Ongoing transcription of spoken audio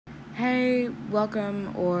Hey,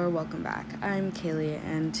 welcome back. I'm Kaylee,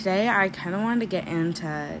 and today I kind of wanted to get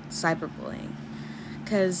into cyberbullying,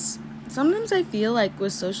 because sometimes I feel like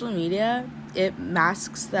with social media, it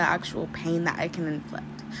masks the actual pain that it can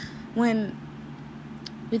inflict. When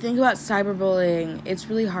we think about cyberbullying, it's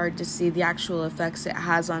really hard to see the actual effects it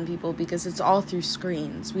has on people because it's all through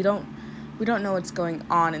screens. We don't know what's going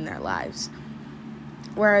on in their lives.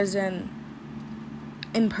 Whereas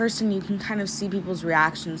in person, you can kind of see people's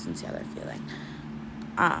reactions and see how they're feeling.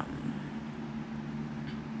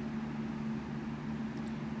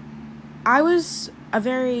 I was a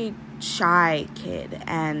very shy kid,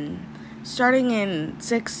 and starting in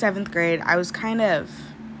 6th, 7th grade, I was kind of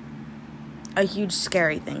a huge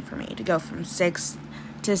scary thing for me to go from 6th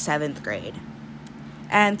to 7th grade.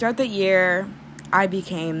 And throughout the year, I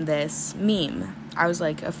became this meme. I was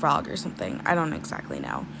like a frog or something. I don't exactly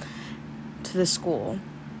know. To the school.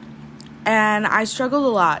 And I struggled a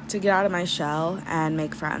lot to get out of my shell and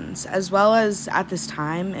make friends, as well as at this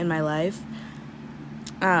time in my life,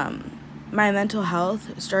 my mental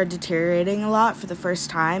health started deteriorating a lot for the first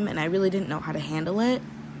time, and I really didn't know how to handle it.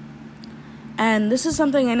 And this is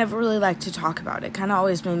something I never really liked to talk about. It kind of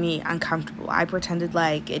always made me uncomfortable. I pretended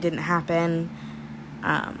like it didn't happen.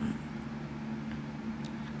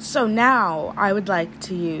 So now I would like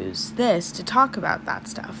to use this to talk about that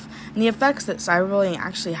stuff and the effects that cyberbullying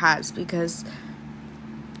actually has, because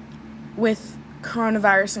with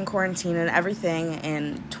coronavirus and quarantine and everything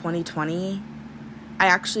in 2020, I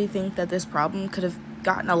actually think that this problem could have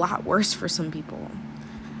gotten a lot worse for some people.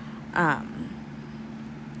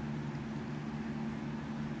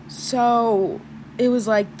 So it was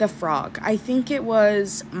like the frog. I think it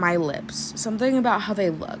was my lips. Something about how they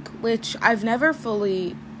look, which I've never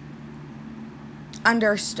fully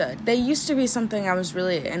understood. They used to be something I was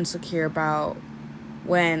really insecure about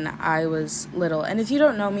when I was little. And if you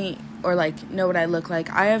don't know me or know what I look like,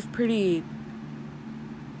 I have pretty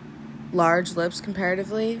large lips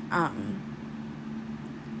comparatively. And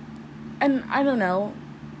I don't know.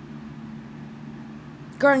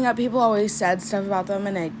 Growing up, people always said stuff about them,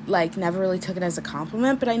 and I never really took it as a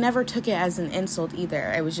compliment, but I never took it as an insult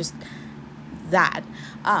either. It was just that.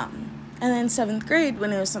 And then 7th grade,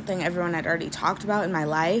 when it was something everyone had already talked about in my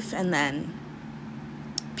life, and then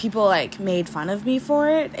people made fun of me for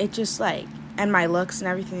it, it just and my looks and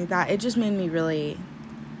everything like that, it just made me really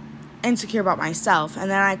insecure about myself.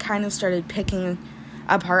 And then I kind of started picking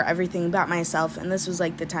apart everything about myself, and this was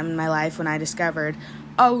the time in my life when I discovered,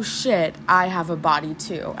 oh shit, I have a body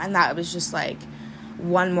too. And that was just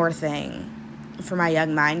one more thing for my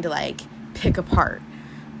young mind to pick apart.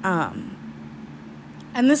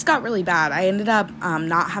 And this got really bad. I ended up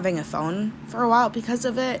not having a phone for a while because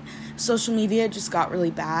of it. Social media just got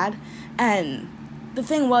really bad. And the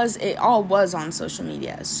thing was, it all was on social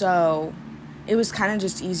media. So it was kind of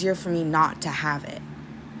just easier for me not to have it.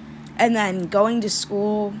 And then going to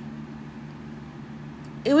school,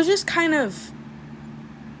 it was just kind of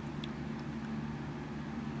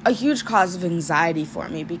a huge cause of anxiety for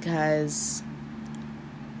me, because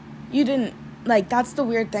you didn't, that's the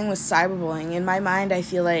weird thing with cyberbullying. In my mind, I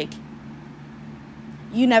feel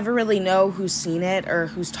you never really know who's seen it or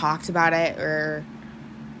who's talked about it or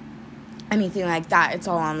anything like that. It's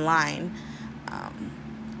all online.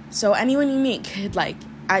 So anyone you meet could,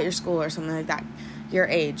 at your school or something like that, your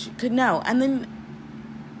age, could know. And then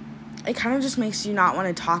it kind of just makes you not want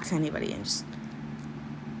to talk to anybody and just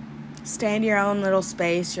stay in your own little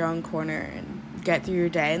space, your own corner, and get through your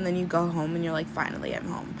day. And then you go home and you're finally I'm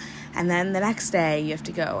home. And then the next day you have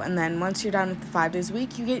to go. And then once you're done with the 5 days a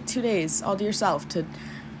week, you get 2 days all to yourself to,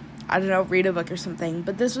 I don't know, read a book or something.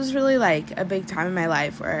 But this was really a big time in my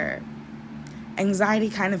life where anxiety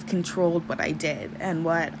kind of controlled what I did and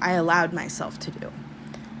what I allowed myself to do.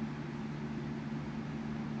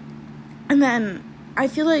 And then I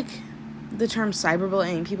feel the term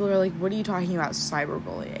cyberbullying, people are what are you talking about,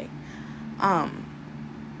 cyberbullying?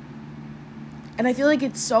 And I feel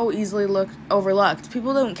it's so easily overlooked.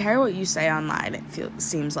 People don't care what you say online, it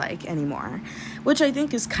seems anymore. Which I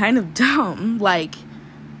think is kind of dumb.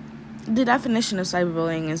 The definition of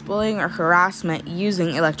cyberbullying is bullying or harassment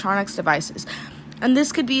using electronics devices. And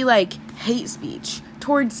this could be hate speech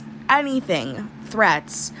towards anything,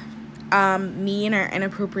 threats, mean or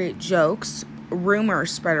inappropriate jokes, rumors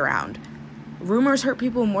spread around. Rumors hurt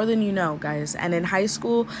people more than you know, guys. And in high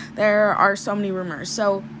school, there are so many rumors.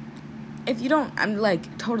 So if you don't, I'm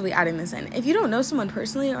totally adding this in. If you don't know someone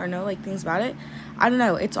personally or know things about it, I don't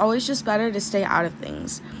know. It's always just better to stay out of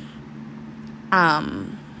things.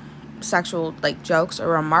 Sexual jokes or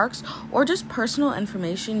remarks, or just personal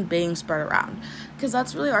information being spread around, because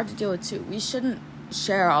that's really hard to deal with too. We shouldn't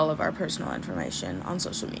share all of our personal information on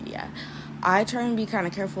social media. I try and be kind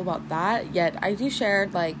of careful about that, yet I do share,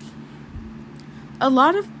 like, a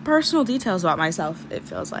lot of personal details about myself, it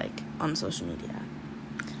feels like, on social media.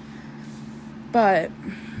 But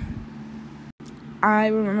I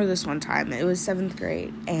remember this one time, it was 7th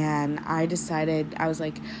grade, and I decided, I was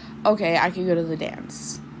like, okay, I could go to the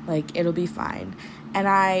dance, like, it'll be fine. And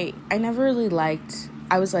I never really liked,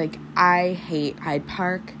 I was like, I hate Hyde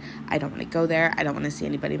Park, I don't want to go there, I don't want to see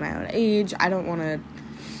anybody my own age, I don't want to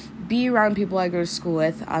be around people I go to school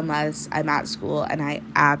with unless I'm at school and I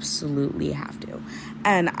absolutely have to.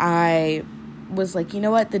 And I was like, you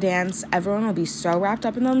know what, the dance, everyone will be so wrapped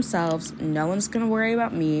up in themselves, no one's gonna worry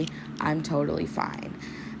about me, I'm totally fine.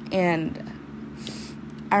 And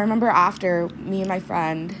I remember after, me and my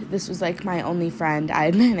friend, this was like my only friend I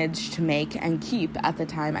had managed to make and keep at the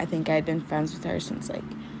time. I think I had been friends with her since like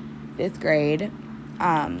 5th grade.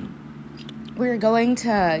 We were going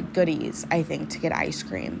to Goodies, I think, to get ice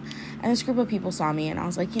cream. And this group of people saw me and I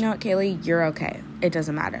was like, you know what, Kaylee, you're okay. It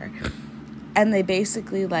doesn't matter. And they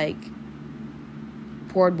basically like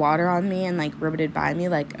poured water on me and like ribbited by me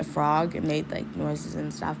like a frog and made like noises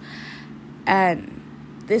and stuff. And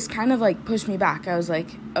this kind of like pushed me back. I was like,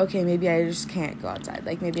 okay, maybe I just can't go outside.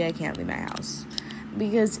 Like maybe I can't leave my house.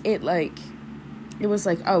 Because it was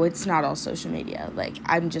like, oh, it's not all social media. Like,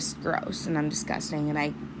 I'm just gross and I'm disgusting and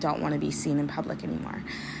I don't want to be seen in public anymore.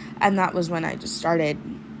 And that was when I just started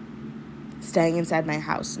staying inside my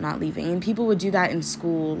house, not leaving. And people would do that in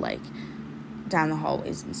school, like, down the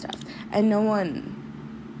hallways and stuff. And no one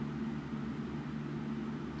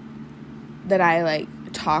that I, like,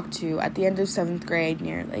 talked to at the end of 7th grade,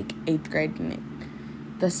 near, like, 8th grade,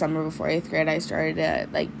 and the summer before 8th grade, I started to,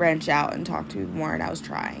 like, branch out and talk to people more, and I was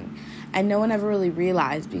trying. And no one ever really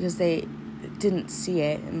realized because they didn't see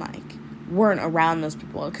it and, like, weren't around those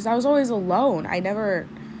people. Because I was always alone. I never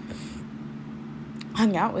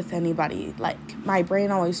hung out with anybody. Like, my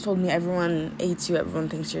brain always told me everyone hates you, everyone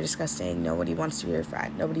thinks you're disgusting, nobody wants to be your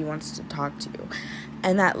friend, nobody wants to talk to you.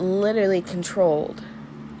 And that literally controlled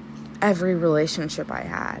every relationship I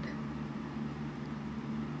had.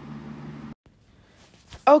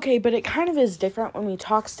 Okay, but it kind of is different when we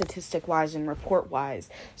talk statistic-wise and report-wise.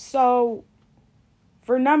 So,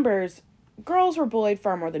 for numbers, girls were bullied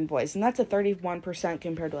far more than boys, and that's a 31%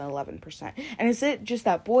 compared to an 11%. And is it just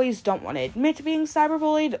that boys don't want to admit to being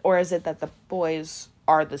cyberbullied, or is it that the boys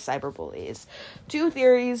are the cyberbullies? Two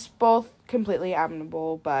theories, both completely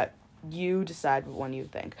admirable, but you decide what one you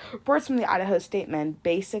think. Reports from the Idaho Statement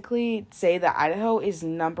basically say that Idaho is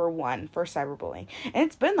number 1 for cyberbullying, and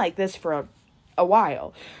it's been like this for a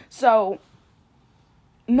while. So,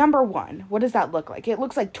 number 1, what does that look like? It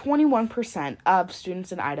looks like 21% of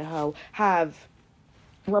students in Idaho have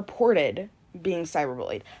reported being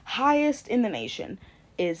cyberbullied. Highest in the nation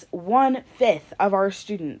is 1/5 of our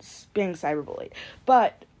students being cyberbullied.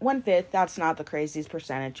 But 1/5, that's not the craziest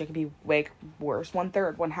percentage. It could be way worse.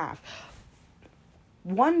 1/3, 1/2.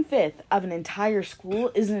 1/5 of an entire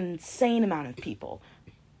school is an insane amount of people.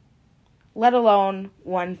 Let alone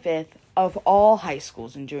 1/5 of all high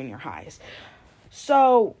schools and junior highs.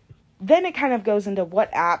 So then it kind of goes into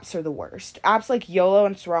what apps are the worst. Apps like YOLO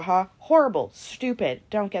and Saraha, horrible, stupid,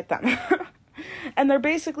 don't get them. And they're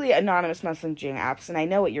basically anonymous messaging apps, and I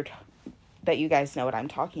know that you guys know what I'm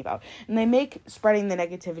talking about. And they make spreading the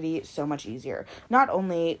negativity so much easier. Not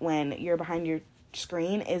only when you're behind your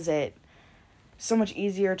screen is it so much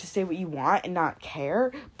easier to say what you want and not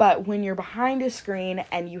care, but when you're behind a screen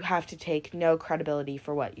and you have to take no credibility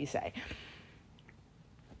for what you say.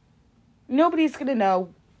 Nobody's going to know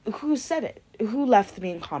who said it, who left the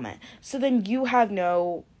mean comment. So then you have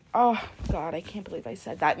no, oh God, I can't believe I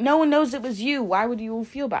said that. No one knows it was you. Why would you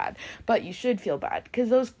feel bad? But you should feel bad because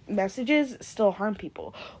those messages still harm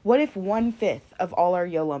people. What if 1/5 of all our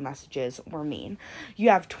YOLO messages were mean? You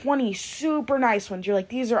have 20 super nice ones. You're like,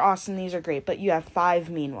 these are awesome, these are great, but you have 5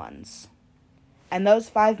 mean ones. And those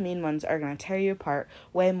 5 mean ones are going to tear you apart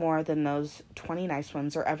way more than those 20 nice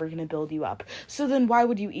ones are ever going to build you up. So then why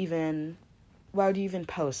would you even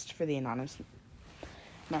post for the anonymous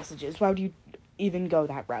messages? Why would you even go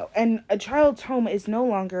that route? And a child's home is no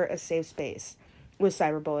longer a safe space with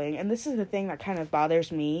cyberbullying. And this is the thing that kind of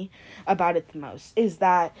bothers me about it the most, is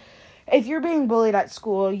that if you're being bullied at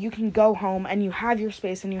school, you can go home and you have your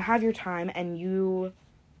space and you have your time and you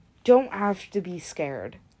don't have to be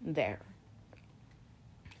scared there.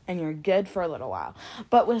 And you're good for a little while.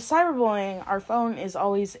 But with cyberbullying, our phone is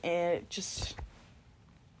always just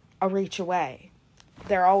a reach away.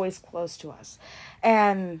 They're always close to us.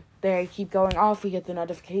 And they keep going off. We get the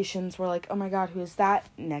notifications. We're like, oh my God, who is that?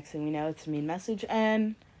 Next thing we know, it's a mean message.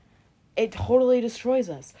 And it totally destroys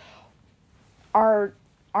us. Our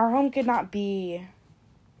home could not be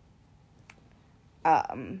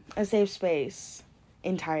a safe space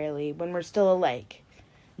entirely when we're still like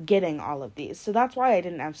getting all of these. So that's why I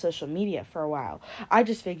didn't have social media for a while. I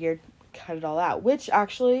just figured cut it all out, which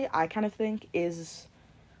actually I kind of think is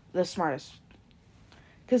the smartest,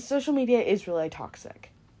 because social media is really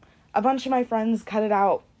toxic. A bunch of my friends cut it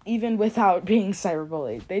out even without being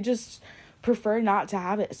cyberbullied. They just prefer not to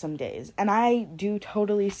have it some days, and I do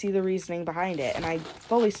totally see the reasoning behind it, and I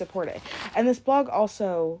fully support it. And this blog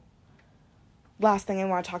also, last thing I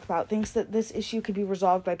want to talk about, thinks that this issue could be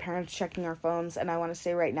resolved by parents checking our phones, and I want to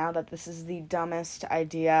say right now that this is the dumbest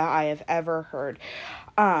idea I have ever heard.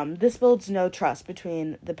 This builds no trust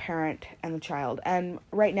between the parent and the child, and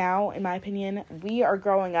right now, in my opinion, we are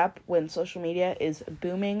growing up when social media is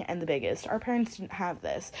booming and the biggest. Our parents didn't have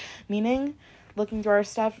this, meaning looking through our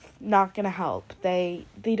stuff, not gonna help. They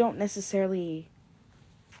don't necessarily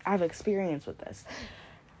have experience with this.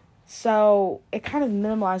 So it kind of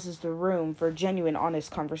minimalizes the room for genuine, honest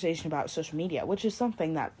conversation about social media, which is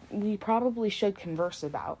something that we probably should converse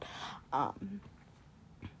about.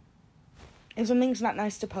 If something's not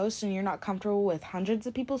nice to post and you're not comfortable with hundreds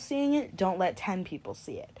of people seeing it, don't let 10 people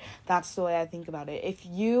see it. That's the way I think about it. If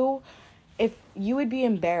you would be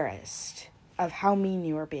embarrassed of how mean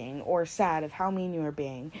you are being, or sad of how mean you are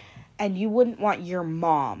being, and you wouldn't want your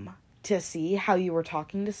mom to see how you were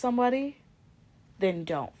talking to somebody, then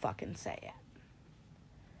don't fucking say it.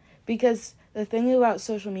 Because the thing about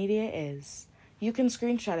social media is you can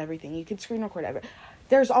screenshot everything. You can screen record everything.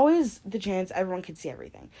 There's always the chance everyone could see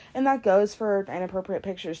everything. And that goes for inappropriate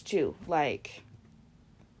pictures too. Like,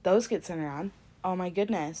 those get sent around. Oh my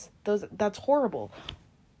goodness. That's horrible.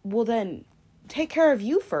 Well then, take care of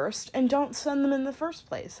you first and don't send them in the first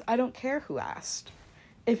place. I don't care who asked.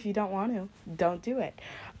 If you don't want to, don't do it.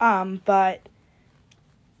 But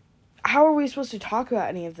how are we supposed to talk about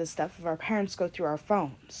any of this stuff if our parents go through our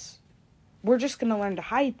phones? We're just going to learn to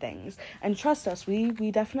hide things. And trust us, we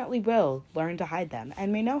definitely will learn to hide them,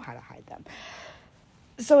 and we know how to hide them.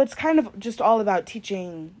 So it's kind of just all about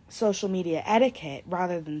teaching social media etiquette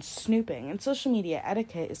rather than snooping. And social media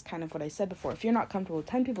etiquette is kind of what I said before. If you're not comfortable with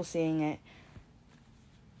 10 people seeing it,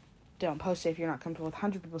 don't post it. If you're not comfortable with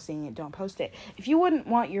 100 people seeing it, don't post it. If you wouldn't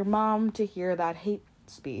want your mom to hear that hate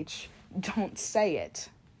speech, don't say it.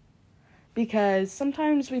 Because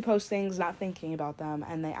sometimes we post things not thinking about them,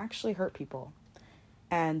 and they actually hurt people.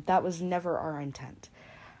 And that was never our intent.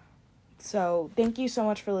 So, thank you so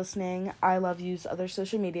much for listening. I Love You's other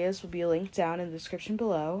social medias will be linked down in the description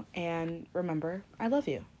below. And remember, I love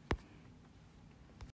you.